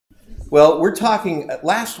Well, we're talking,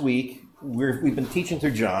 last week, we've been teaching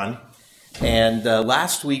through John, and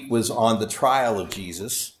last week was on the trial of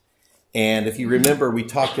Jesus. And if you remember, we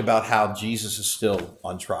talked about how Jesus is still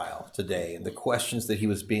on trial today, and the questions that he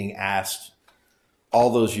was being asked all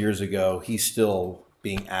those years ago, he's still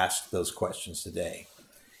being asked those questions today.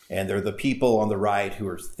 And there are the people on the right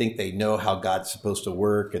who think they know how God's supposed to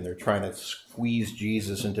work, and they're trying to squeeze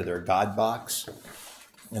Jesus into their God box.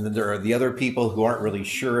 And then there are the other people who aren't really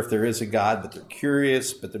sure if there is a God, but they're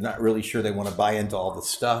curious, but they're not really sure they want to buy into all the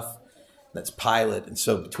stuff. That's Pilate. And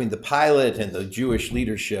so between the Pilate and the Jewish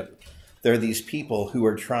leadership, there are these people who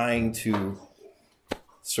are trying to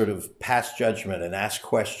sort of pass judgment and ask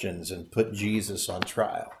questions and put Jesus on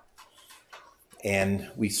trial.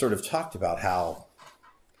 And we sort of talked about how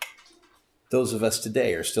those of us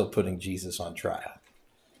today are still putting Jesus on trial.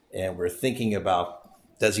 And we're thinking about,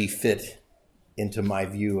 does he fit into my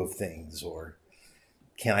view of things, or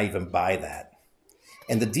can I even buy that?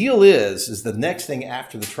 And the deal is the next thing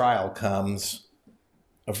after the trial comes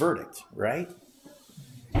a verdict, right?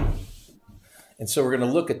 And so we're going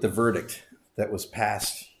to look at the verdict that was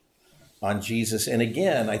passed on Jesus. And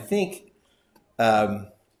again, I think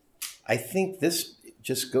this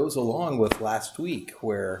just goes along with last week,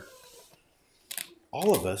 where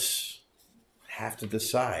all of us have to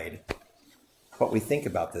decide what we think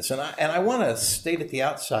about this. And I want to state at the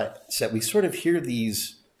outset, we sort of hear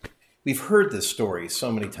these, we've heard this story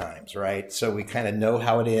so many times, right? So we kind of know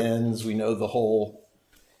how it ends. We know the whole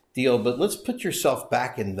deal, but let's put yourself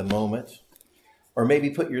back in the moment, or maybe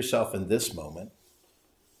put yourself in this moment.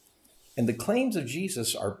 And the claims of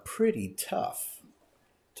Jesus are pretty tough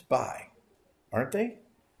to buy, aren't they?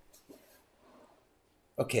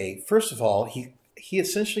 Okay, first of all, he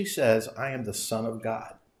essentially says, I am the Son of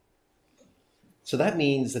God. So that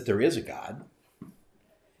means that there is a God.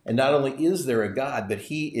 And not only is there a God, but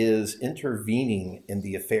he is intervening in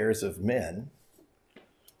the affairs of men.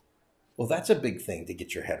 Well, that's a big thing to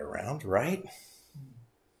get your head around, right?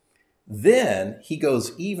 Then he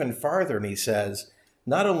goes even farther and he says,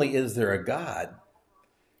 not only is there a God,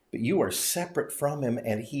 but you are separate from him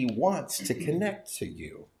and he wants to connect to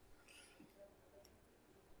you.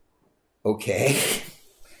 Okay,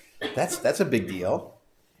 that's a big deal.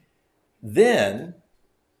 Then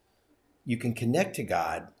you can connect to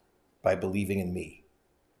God by believing in me.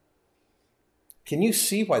 Can you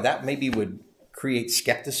see why that maybe would create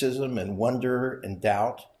skepticism and wonder and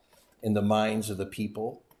doubt in the minds of the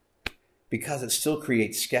people? Because it still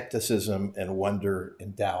creates skepticism and wonder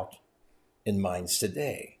and doubt in minds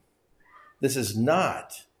today. This is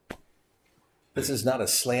not a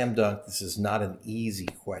slam dunk. This is not an easy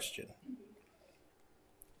question,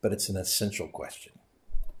 but it's an essential question.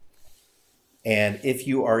 And if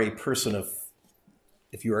you are a Christ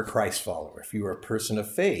follower, if you are a person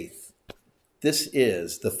of faith, this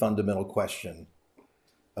is the fundamental question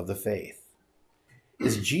of the faith.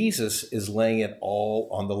 Jesus is laying it all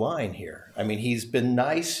on the line here. I mean, he's been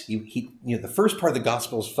nice. The first part of the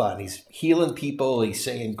gospel is fun. He's healing people. He's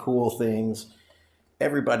saying cool things.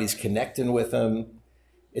 Everybody's connecting with him.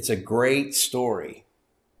 It's a great story.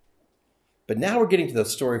 But now we're getting to the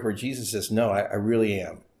story where Jesus says, no, I really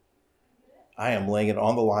am. I am laying it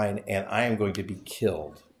on the line, and I am going to be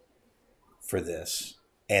killed for this.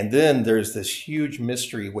 And then there's this huge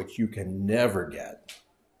mystery, which you can never get,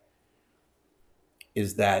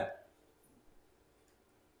 is that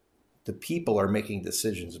the people are making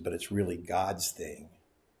decisions, but it's really God's thing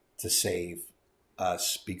to save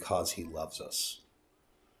us because he loves us.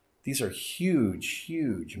 These are huge,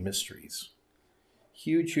 huge mysteries.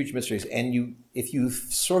 Huge, huge mysteries. And if you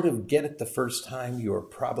sort of get it the first time, you're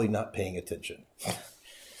probably not paying attention.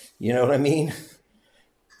 You know what I mean?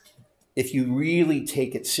 If you really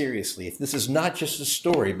take it seriously, if this is not just a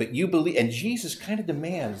story, but you believe, and Jesus kind of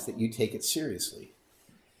demands that you take it seriously.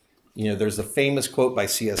 You know, there's the famous quote by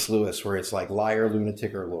C.S. Lewis where it's like liar,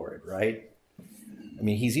 lunatic, or Lord, right? I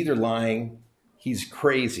mean, he's either lying, he's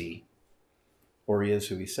crazy, or he is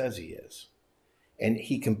who he says he is. And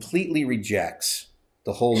he completely rejects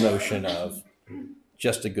the whole notion of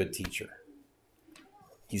just a good teacher.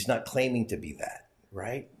 He's not claiming to be that,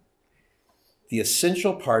 right? The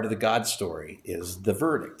essential part of the God story is the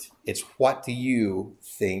verdict. It's what do you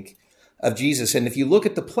think of Jesus? And if you look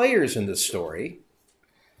at the players in this story,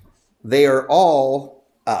 they are all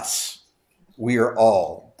us. We are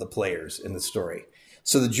all the players in the story.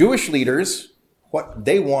 So the Jewish leaders, what do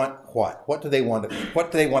they want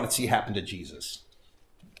to see happen to Jesus?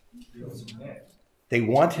 They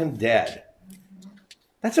want him dead.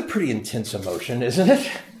 That's a pretty intense emotion, isn't it?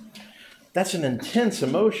 That's an intense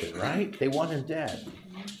emotion, right? They want him dead.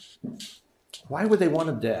 Why would they want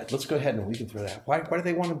him dead? Let's go ahead and we can throw that. Why do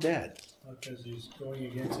they want him dead? Because he's going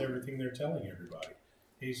against everything they're telling everybody.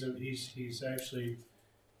 He's actually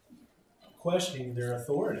questioning their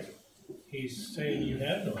authority. He's saying you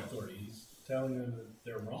have no authority. He's telling them that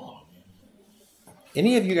they're wrong.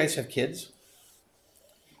 Any of you guys have kids?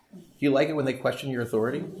 Do you like it when they question your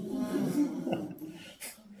authority?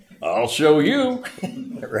 I'll show you,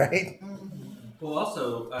 right? Well,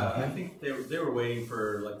 also, I think they were waiting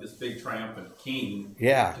for like this big triumphant king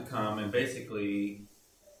Yeah. to come and basically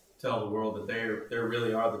tell the world that they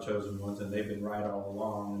really are the chosen ones and they've been right all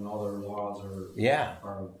along and all their laws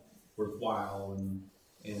are worthwhile. And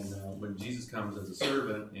when Jesus comes as a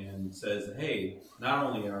servant and says, "Hey, not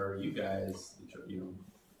only are you guys,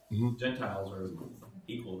 Gentiles are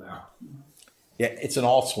equal now." Yeah, it's an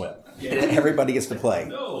all swim. Yeah. Everybody gets to play.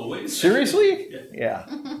 No, wait a second. Seriously? Yeah.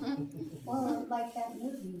 Well, like that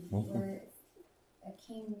movie where a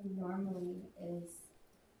king normally is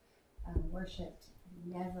worshipped,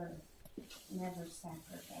 never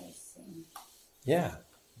sacrificing. Yeah.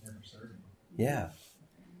 Never serving. Yeah.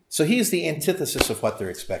 So he's the antithesis of what they're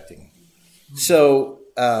expecting. So,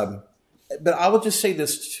 but I will just say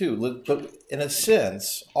this too. But in a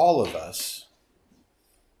sense, all of us,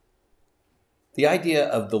 the idea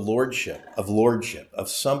of the lordship, of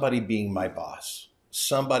somebody being my boss,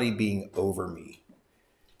 somebody being over me,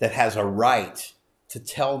 that has a right to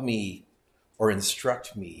tell me or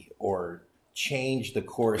instruct me or change the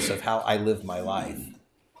course of how I live my life,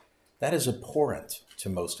 that is abhorrent to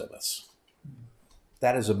most of us.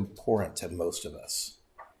 That is abhorrent to most of us.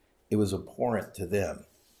 It was abhorrent to them.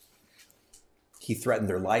 He threatened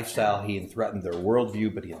their lifestyle, he threatened their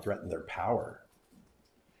worldview, but he threatened their power.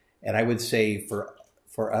 And I would say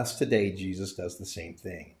for us today, Jesus does the same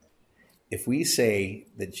thing. If we say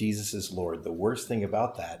that Jesus is Lord, the worst thing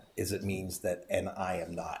about that is it means that, and I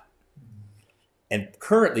am not. And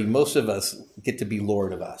currently, most of us get to be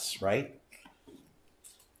Lord of us, right?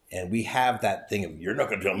 And we have that thing of, you're not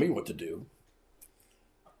going to tell me what to do.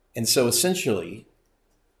 And so essentially,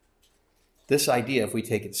 this idea, if we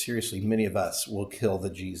take it seriously, many of us will kill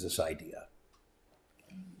the Jesus idea.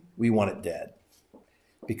 We want it dead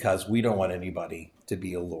because we don't want anybody to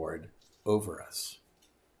be a Lord over us.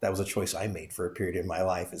 That was a choice I made for a period in my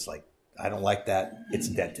life. It's like, I don't like that. It's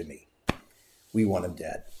dead to me. We want him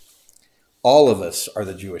dead. All of us are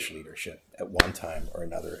the Jewish leadership at one time or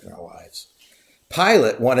another in our lives.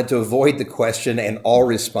 Pilate wanted to avoid the question and all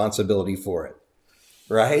responsibility for it,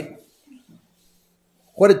 right?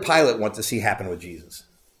 What did Pilate want to see happen with Jesus?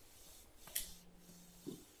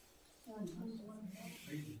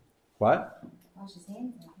 What? Wash his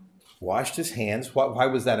hands. Washed his hands. Why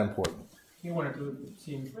was that important? He wanted to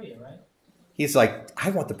see him free, right? He's like, I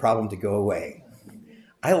want the problem to go away.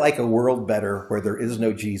 I like a world better where there is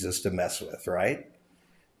no Jesus to mess with, right?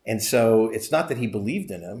 And so it's not that he believed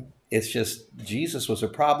in him. It's just Jesus was a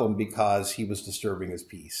problem because he was disturbing his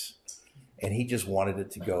peace. And he just wanted it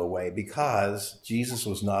to go away because Jesus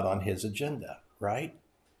was not on his agenda, right?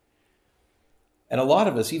 And a lot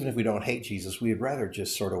of us, even if we don't hate Jesus, we would rather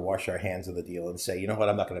just sort of wash our hands of the deal and say, you know what,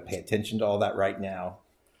 I'm not going to pay attention to all that right now.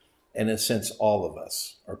 And in a sense, all of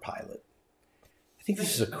us are Pilate. I think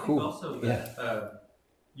this is a cool... I think also that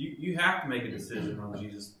you have to make a decision on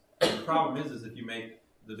Jesus. The problem is if you make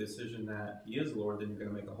the decision that he is Lord, then you're going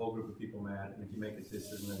to make a whole group of people mad. And if you make a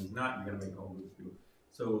decision that he's not, you're going to make a whole group of people.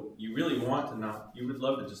 So you really want to not... You would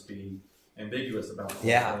love to just be ambiguous about the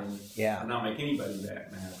whole thing and not make anybody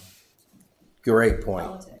that mad. Great point.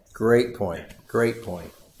 Politics. Great point. Great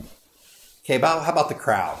point. Okay, how about the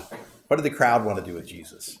crowd? What did the crowd want to do with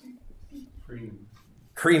Jesus? Free him.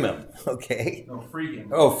 Cream him. Okay. No, free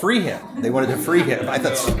him. Oh, free him. They wanted to free him. I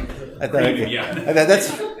thought Free him,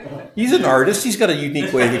 that's. He's an artist. He's got a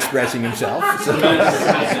unique way of expressing himself. So.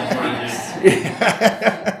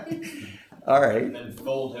 All right. And then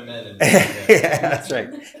fold him in. And Yeah, that's right.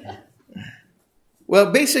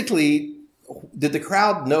 Well, basically, did the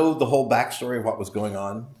crowd know the whole backstory of what was going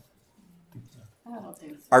on? I don't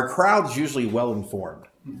think so. Are crowds usually well informed?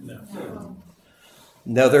 No.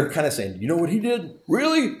 No, they're kind of saying, you know what he did?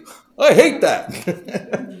 Really? I hate that.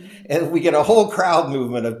 And we get a whole crowd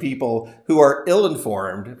movement of people who are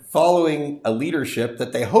ill-informed, following a leadership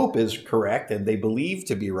that they hope is correct and they believe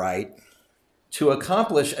to be right, to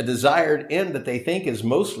accomplish a desired end that they think is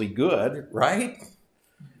mostly good, right?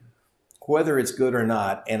 Whether it's good or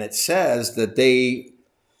not. And it says that they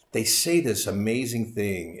say this amazing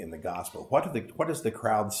thing in the gospel. What does the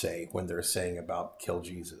crowd say when they're saying about kill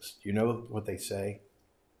Jesus? Do you know what they say?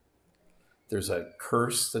 There's a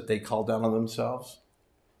curse that they call down on themselves.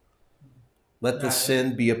 Let the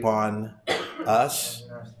sin be upon us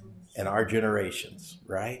and our generations,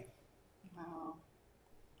 right? Wow.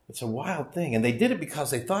 It's a wild thing. And they did it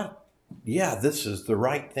because they thought, yeah, this is the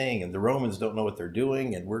right thing, and the Romans don't know what they're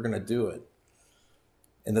doing, and we're going to do it.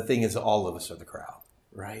 And the thing is, all of us are the crowd,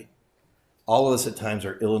 right? All of us at times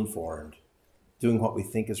are ill-informed, doing what we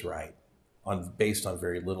think is right, based on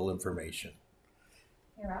very little information.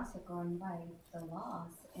 They're also going by the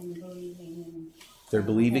laws and believing in... They're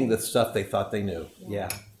believing the stuff they thought they knew. Yeah,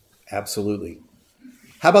 absolutely.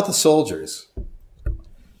 How about the soldiers?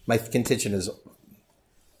 My contention is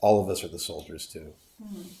all of us are the soldiers too.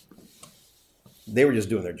 They were just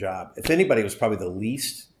doing their job. If anybody was probably the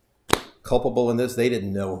least culpable in this, they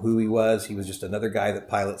didn't know who he was. He was just another guy that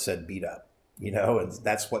Pilate said beat up, and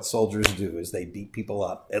that's what soldiers do, is they beat people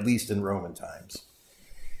up, at least in Roman times.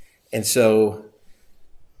 And so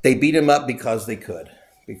they beat him up because they could,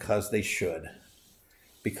 because they should,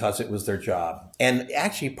 because it was their job. And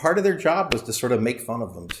actually part of their job was to sort of make fun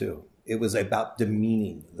of them too. It was about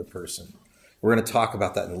demeaning the person. We're going to talk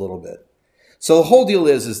about that in a little bit. So the whole deal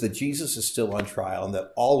is that Jesus is still on trial, and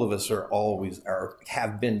that all of us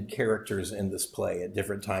have been characters in this play at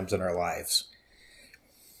different times in our lives.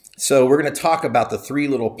 So we're going to talk about the three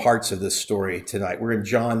little parts of this story tonight. We're in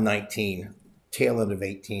John 19, tail end of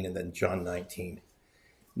 18, and then John 19.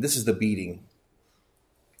 This is the beating.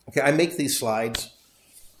 Okay, I make these slides,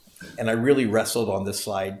 and I really wrestled on this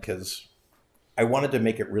slide because I wanted to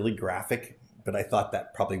make it really graphic, but I thought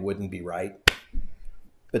that probably wouldn't be right.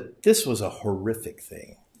 But this was a horrific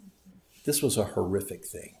thing. This was a horrific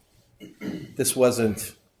thing. This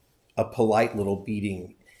wasn't a polite little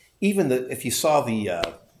beating. Even if you saw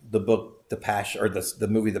the book, The Passion, or the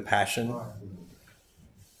movie, The Passion,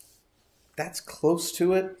 that's close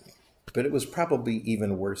to it, but it was probably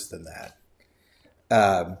even worse than that.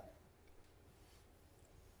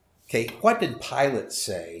 Okay, what did Pilate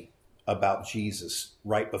say about Jesus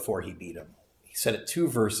right before he beat him? He said it 2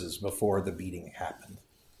 verses before the beating happened.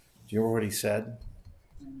 Do you remember what he said?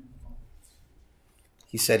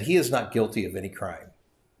 He said, "He is not guilty of any crime.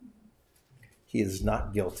 He is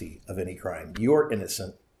not guilty of any crime. You're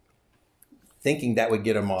innocent." Thinking that would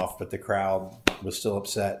get him off, but the crowd was still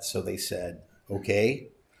upset. So they said, okay,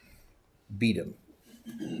 beat him.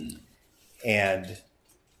 And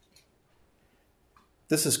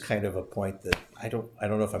this is kind of a point that I don't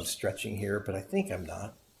know if I'm stretching here, but I think I'm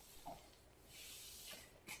not.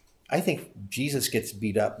 I think Jesus gets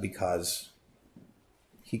beat up because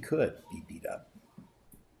he could be beat up.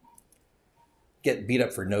 Get beat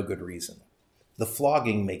up for no good reason. The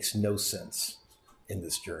flogging makes no sense in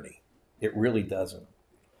this journey. It really doesn't.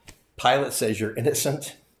 Pilate says you're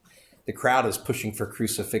innocent. The crowd is pushing for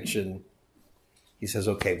crucifixion. He says,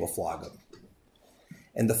 okay, we'll flog him.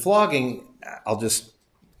 And the flogging,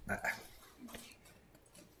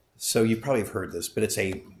 so you probably have heard this, but it's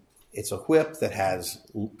a whip that has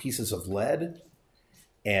pieces of lead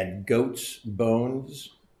and goat's bones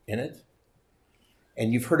in it.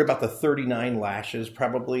 And you've heard about the 39 lashes,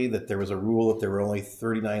 probably, that there was a rule that there were only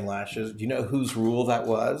 39 lashes. Do you know whose rule that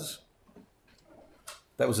was?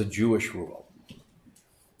 That was a Jewish rule.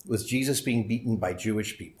 It was Jesus being beaten by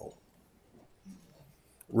Jewish people.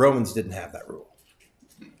 Romans didn't have that rule.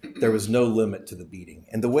 There was no limit to the beating.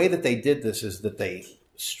 And the way that they did this is that they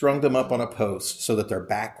strung them up on a post so that their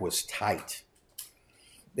back was tight.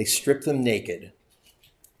 They stripped them naked,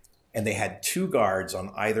 and they had 2 guards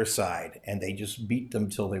on either side, and they just beat them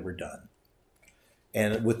till they were done.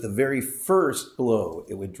 And with the very first blow,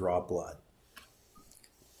 it would draw blood.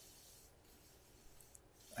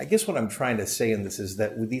 I guess what I'm trying to say in this is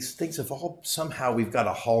that with these things have somehow we've got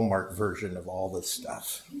a Hallmark version of all this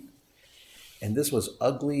stuff. And this was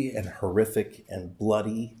ugly and horrific and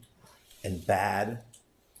bloody and bad.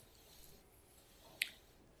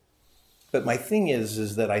 But my thing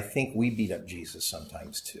is that I think we beat up Jesus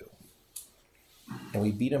sometimes too. And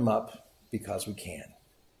we beat him up because we can,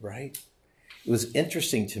 right? It was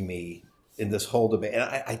interesting to me in this whole debate, and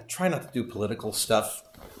I try not to do political stuff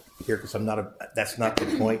here because that's not the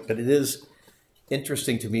point, but it is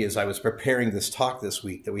interesting to me as I was preparing this talk this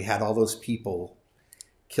week that we had all those people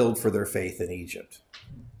killed for their faith in Egypt,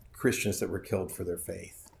 Christians that were killed for their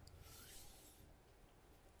faith.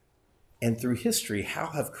 And through history,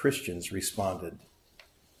 how have Christians responded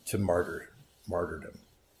to martyrdom?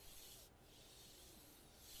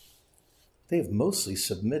 They have mostly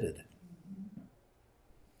submitted.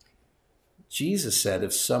 Jesus said,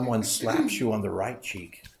 if someone slaps you on the right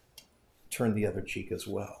cheek, turn the other cheek as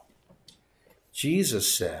well.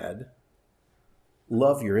 Jesus said,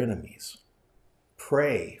 love your enemies.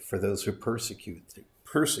 Pray for those who persecute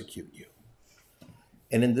you.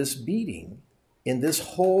 And in this beating, in this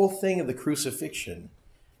whole thing of the crucifixion,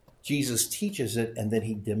 Jesus teaches it, and then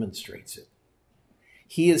he demonstrates it.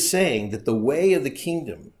 He is saying that the way of the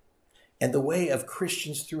kingdom and the way of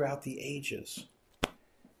Christians throughout the ages,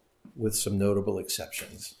 with some notable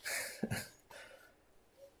exceptions,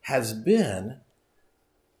 has been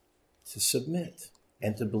to submit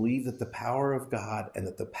and to believe that the power of God and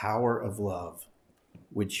that the power of love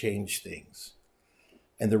would change things.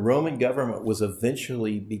 And the Roman government was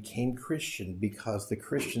eventually became Christian because the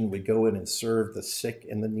Christian would go in and serve the sick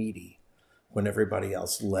and the needy when everybody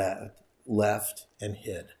else left and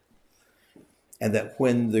hid. And that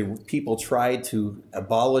when the people tried to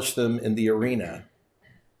abolish them in the arena,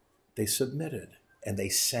 they submitted and they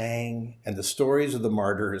sang. And the stories of the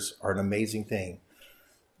martyrs are an amazing thing.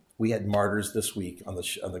 We had martyrs this week on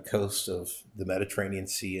the coast of the Mediterranean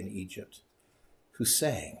Sea in Egypt who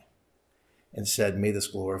sang and said, "May this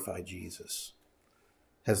glorify Jesus,"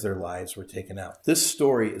 as their lives were taken out. This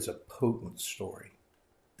story is a potent story.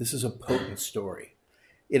 This is a potent story.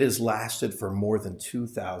 It has lasted for more than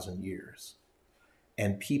 2,000 years.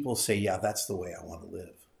 And people say, yeah, that's the way I want to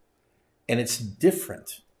live. And it's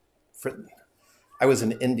different. I was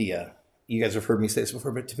in India. You guys have heard me say this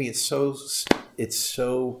before, but to me, it's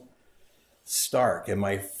so stark. And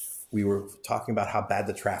we were talking about how bad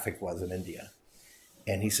the traffic was in India.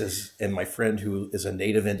 And he says, and my friend who is a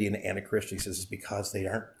native Indian and a Christian, he says, it's because they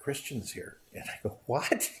aren't Christians here. And I go,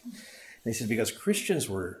 what? And he says, because Christians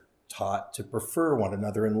were taught to prefer one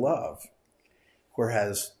another in love.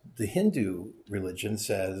 Whereas the Hindu religion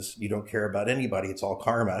says you don't care about anybody. It's all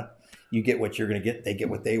karma. You get what you're going to get. They get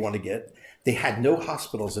what they want to get. They had no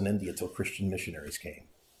hospitals in India until Christian missionaries came.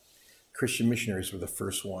 Christian missionaries were the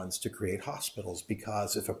first ones to create hospitals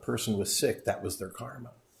because if a person was sick, that was their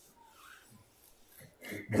karma.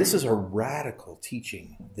 This is a radical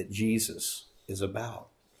teaching that Jesus is about.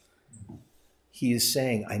 He is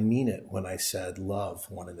saying, I mean it when I said love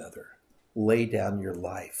one another. Lay down your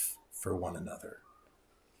life for one another.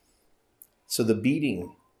 So the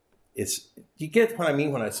beating is, you get what I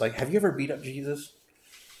mean when it's like, have you ever beat up Jesus?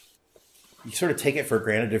 You sort of take it for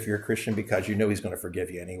granted if you're a Christian because you know he's going to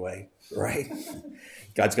forgive you anyway, right?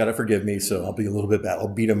 God's got to forgive me, so I'll be a little bit bad. I'll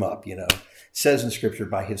beat him up, It says in Scripture,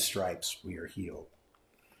 by his stripes we are healed.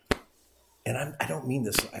 And I don't mean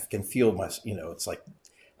this. I can feel it's like,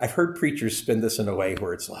 I've heard preachers spin this in a way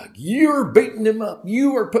where it's like, you're beating him up.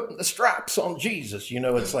 You are putting the stripes on Jesus.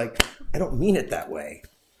 It's like, I don't mean it that way.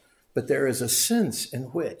 But there is a sense in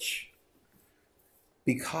which,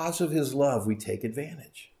 because of his love, we take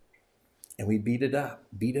advantage. And we beat him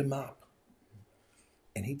up.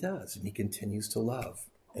 And he does. And he continues to love.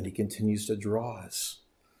 And he continues to draw us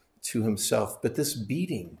to himself. But this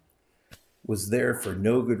beating was there for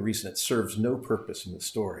no good reason. It serves no purpose in the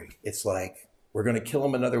story. It's like, we're going to kill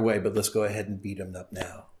him another way, but let's go ahead and beat him up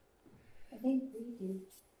now. I think we do.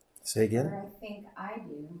 Say again? Or I think I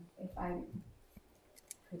do, if I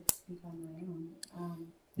could speak on my own.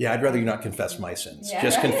 Yeah, I'd rather you not confess my sins. Yeah,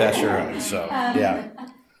 just right? confess your own. So, yeah.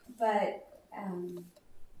 But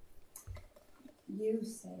you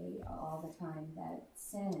say all the time that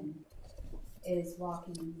sin is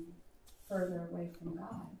walking further away from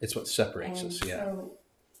God. It's what separates us, yeah. So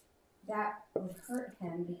that would hurt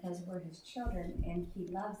him because we're his children and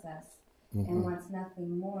he loves us and wants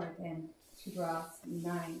nothing more than to draw us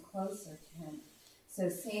nigh and closer to him. So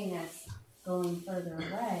seeing us going further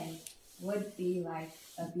away would be like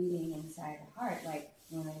a beating inside the heart, like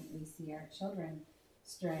when we see our children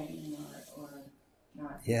straying or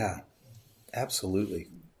not. Yeah, absolutely.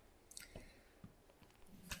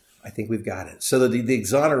 I think we've got it. So the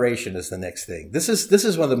exoneration is the next thing. This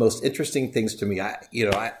is one of the most interesting things to me.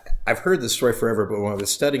 I've heard this story forever, but when I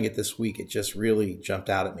was studying it this week, it just really jumped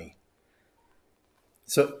out at me.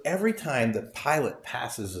 So every time that Pilate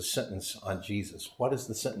passes a sentence on Jesus, what is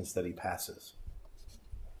the sentence that he passes?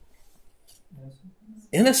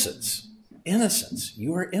 Innocence. Innocence.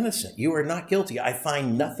 You are innocent. You are not guilty. I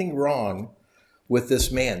find nothing wrong with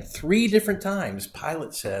this man. 3 different times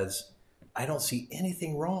Pilate says, I don't see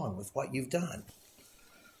anything wrong with what you've done.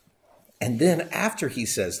 And then after he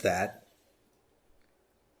says that,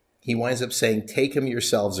 he winds up saying, take him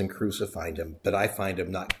yourselves and crucify him, but I find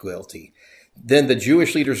him not guilty. Then the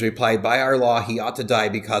Jewish leaders replied, by our law, he ought to die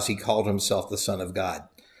because he called himself the Son of God.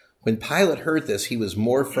 When Pilate heard this, he was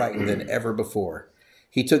more frightened than ever before.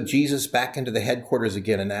 He took Jesus back into the headquarters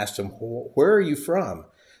again and asked him, where are you from?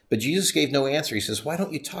 But Jesus gave no answer. He says, why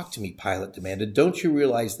don't you talk to me? Pilate demanded. Don't you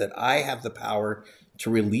realize that I have the power to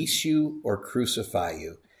release you or crucify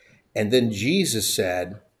you? And then Jesus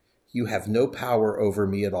said, you have no power over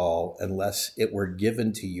me at all unless it were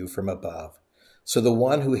given to you from above. So the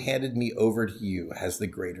one who handed me over to you has the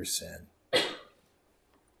greater sin.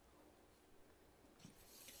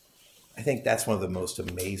 I think that's one of the most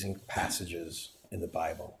amazing passages in the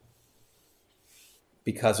Bible,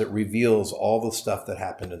 because it reveals all the stuff that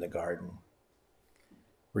happened in the garden,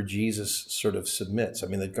 where Jesus sort of submits. I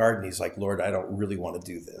mean, the garden, he's like, Lord, I don't really want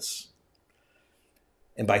to do this.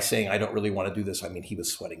 And by saying, I don't really want to do this, I mean, he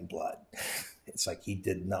was sweating blood. It's like he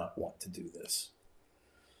did not want to do this.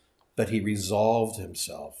 But he resolved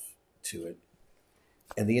himself to it.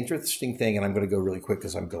 And the interesting thing, and I'm going to go really quick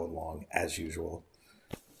because I'm going long, as usual,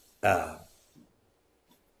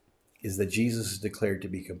 is that Jesus is declared to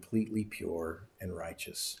be completely pure and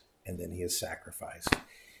righteous, and then he is sacrificed.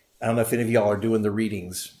 I don't know if any of y'all are doing the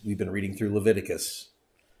readings. We've been reading through Leviticus,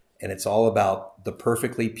 and it's all about the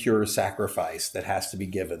perfectly pure sacrifice that has to be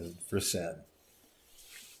given for sin.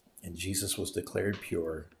 And Jesus was declared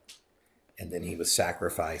pure, and then he was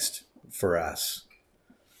sacrificed for us.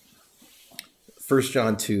 1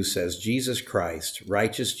 John 2 says, Jesus Christ,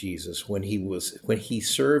 righteous Jesus, when he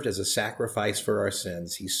served as a sacrifice for our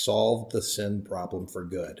sins, he solved the sin problem for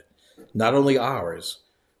good. Not only ours,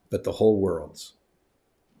 but the whole world's.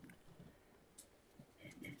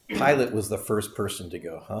 Pilate was the first person to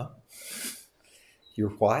go, huh? You're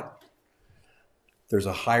what? There's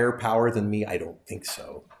a higher power than me? I don't think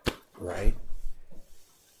so, right?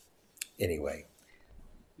 Anyway,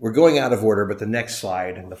 we're going out of order, but the next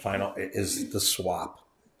slide and the final is the swap.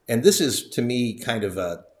 And this is, to me, kind of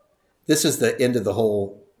this is the end of the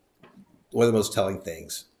whole, one of the most telling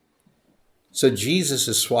things. So Jesus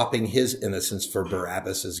is swapping his innocence for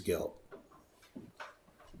Barabbas's guilt,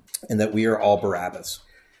 and that we are all Barabbas.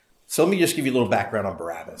 So let me just give you a little background on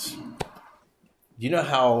Barabbas. Do you know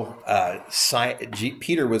how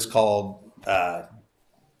Peter was called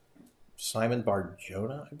Simon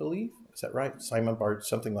Bar-Jonah, I believe? Is that right? Simon Bar,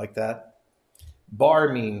 something like that. Bar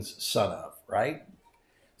means son of, right?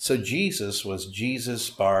 So Jesus was Jesus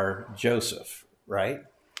Bar Joseph, right?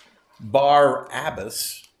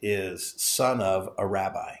 Barabbas is son of a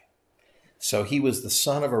rabbi. So he was the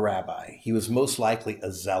son of a rabbi. He was most likely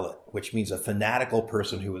a zealot, which means a fanatical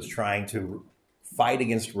person who was trying to fight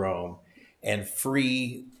against Rome and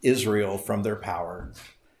free Israel from their power.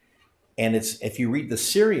 And it's, if you read the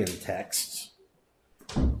Syrian texts,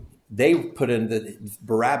 they put in that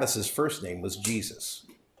Barabbas's first name was Jesus.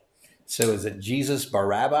 So is it Jesus Bar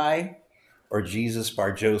Rabbi or Jesus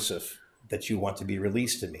Bar Joseph that you want to be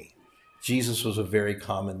released to me? Jesus was a very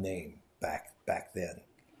common name back then.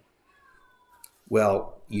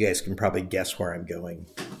 Well, you guys can probably guess where I'm going.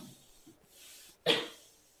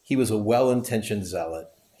 He was a well-intentioned zealot.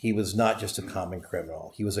 He was not just a common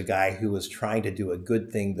criminal. He was a guy who was trying to do a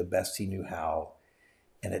good thing the best he knew how,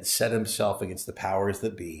 and had set himself against the powers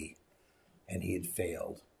that be, and he had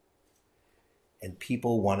failed. And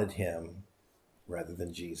people wanted him rather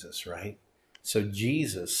than Jesus, right? So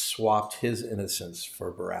Jesus swapped his innocence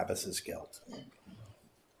for Barabbas's guilt.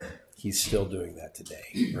 He's still doing that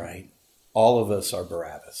today, right? All of us are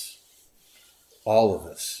Barabbas. All of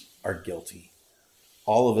us are guilty.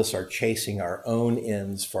 All of us are chasing our own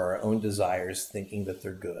ends for our own desires, thinking that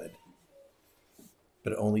they're good.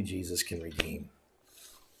 But only Jesus can redeem.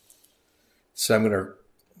 So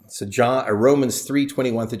Romans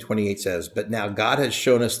 3:21-28 says, "But now God has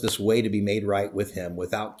shown us this way to be made right with him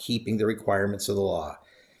without keeping the requirements of the law,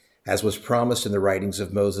 as was promised in the writings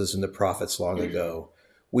of Moses and the prophets long ago.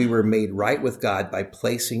 We were made right with God by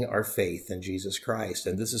placing our faith in Jesus Christ.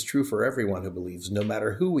 And this is true for everyone who believes, no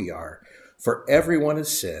matter who we are. For everyone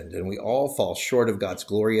has sinned, and we all fall short of God's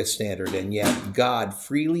glorious standard. And yet God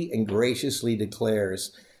freely and graciously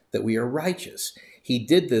declares that we are righteous. He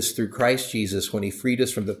did this through Christ Jesus when he freed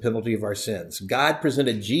us from the penalty of our sins. God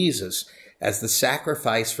presented Jesus as the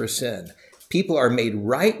sacrifice for sin. People are made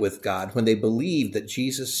right with God when they believe that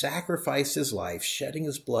Jesus sacrificed his life, shedding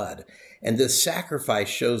his blood. And this sacrifice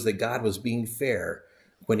shows that God was being fair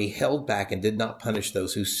when he held back and did not punish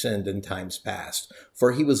those who sinned in times past.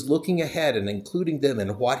 For he was looking ahead and including them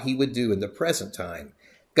in what he would do in the present time.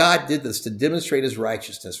 God did this to demonstrate his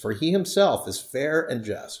righteousness, for he himself is fair and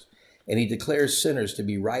just. And he declares sinners to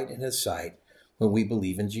be right in his sight when we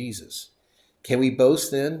believe in Jesus. Can we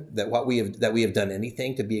boast then that we have done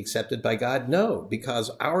anything to be accepted by God? No,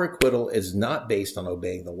 because our acquittal is not based on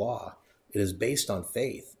obeying the law. It is based on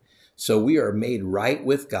faith. So we are made right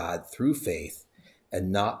with God through faith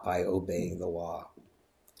and not by obeying the law.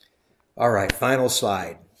 All right, final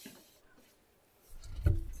slide.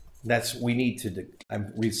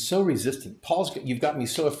 I'm so resistant. You've got me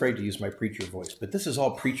so afraid to use my preacher voice, but this is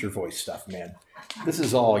all preacher voice stuff, man. This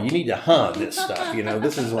is all, you need to hum this stuff,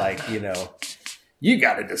 this is like, you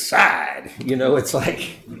got to decide, it's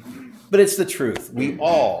like, but it's the truth. We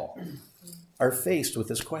all are faced with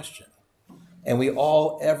this question. And we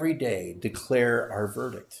all, every day, declare our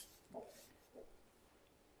verdict.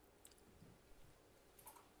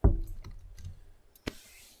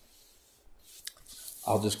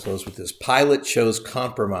 I'll just close with this. Pilate chose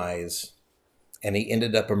compromise, and he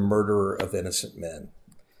ended up a murderer of innocent men.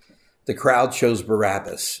 The crowd chose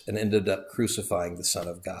Barabbas and ended up crucifying the Son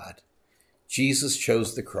of God. Jesus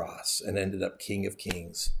chose the cross and ended up King of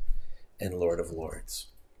Kings and Lord of Lords.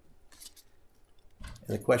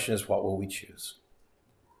 And the question is, what will we choose?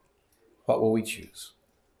 What will we choose?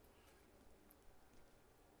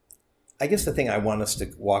 I guess the thing I want us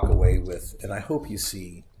to walk away with, and I hope you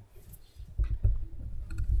see,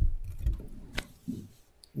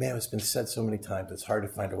 man, it's been said so many times, it's hard to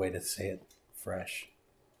find a way to say it fresh,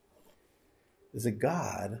 is that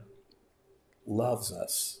God loves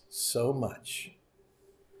us so much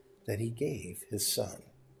that he gave his Son,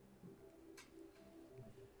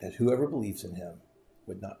 that whoever believes in him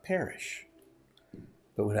would not perish,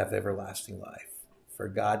 but would have everlasting life. For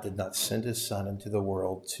God did not send his Son into the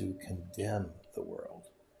world to condemn the world,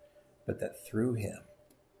 but that through him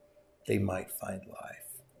they might find life.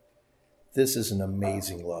 This is an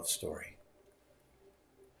amazing love story.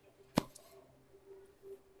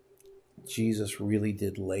 Jesus really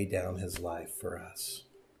did lay down his life for us,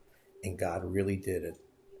 and God really did it.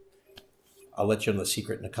 I'll let you know the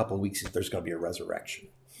secret. In a couple of weeks, there's going to be a resurrection.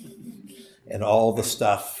 And all the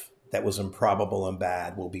stuff that was improbable and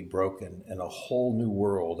bad will be broken, and a whole new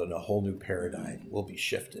world and a whole new paradigm will be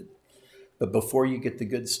shifted. But before you get the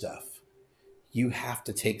good stuff, you have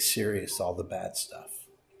to take serious all the bad stuff.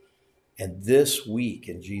 And this week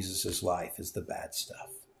in Jesus' life is the bad stuff.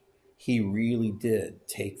 He really did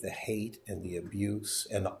take the hate and the abuse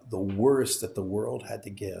and the worst that the world had to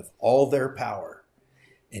give, all their power.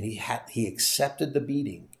 And he accepted the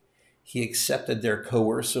beating. He accepted their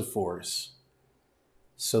coercive force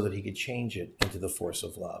so that he could change it into the force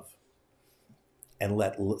of love. And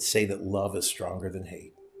let's say that love is stronger than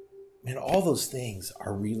hate. Man, all those things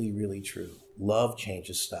are really, really true. Love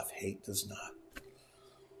changes stuff. Hate does not.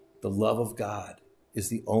 The love of God is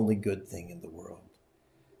the only good thing in the world.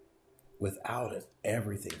 Without it,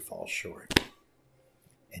 everything falls short.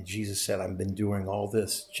 And Jesus said, I've been doing all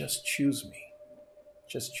this. Just choose me.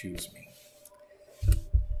 Just choose me.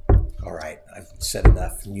 All right, I've said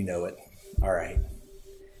enough and you know it. All right.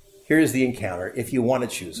 Here's the encounter. If you want to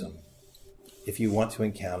choose him, if you want to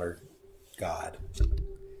encounter God,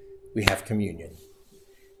 we have communion.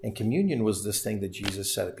 And communion was this thing that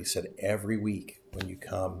Jesus set up. He said, every week when you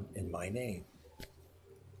come in my name,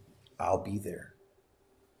 I'll be there.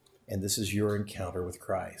 And this is your encounter with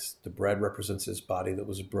Christ. The bread represents his body that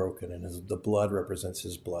was broken, and the blood represents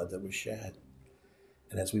his blood that was shed.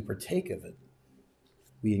 And as we partake of it,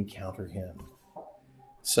 we encounter him.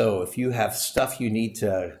 So if you have stuff you need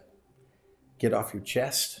to get off your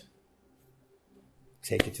chest,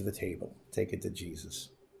 take it to the table. Take it to Jesus.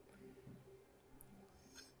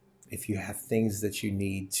 If you have things that you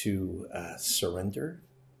need to surrender,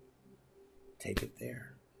 take it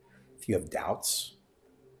there. If you have doubts,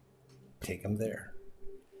 take them there.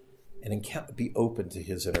 And be open to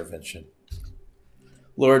his intervention.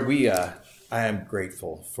 Lord, I am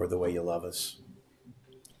grateful for the way you love us.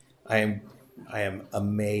 I am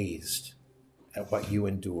amazed at what you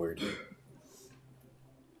endured.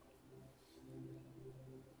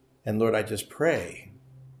 And Lord, I just pray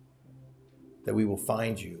that we will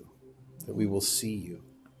find you, that we will see you,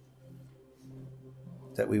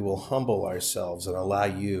 that we will humble ourselves and allow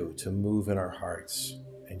you to move in our hearts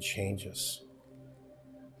and change us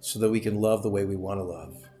so that we can love the way we want to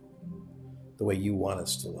love, the way you want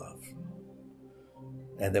us to love,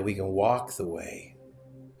 and that we can walk the way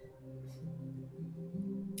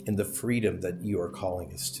in the freedom that you are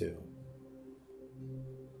calling us to.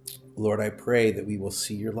 Lord, I pray that we will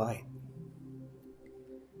see your light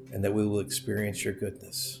and that we will experience your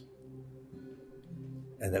goodness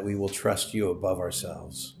and that we will trust you above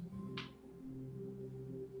ourselves.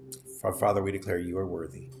 Father, we declare you are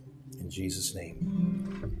worthy. In Jesus'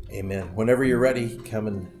 name, amen. Whenever you're ready, come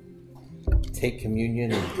and take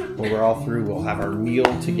communion. And when we're all through, we'll have our meal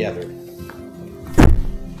together.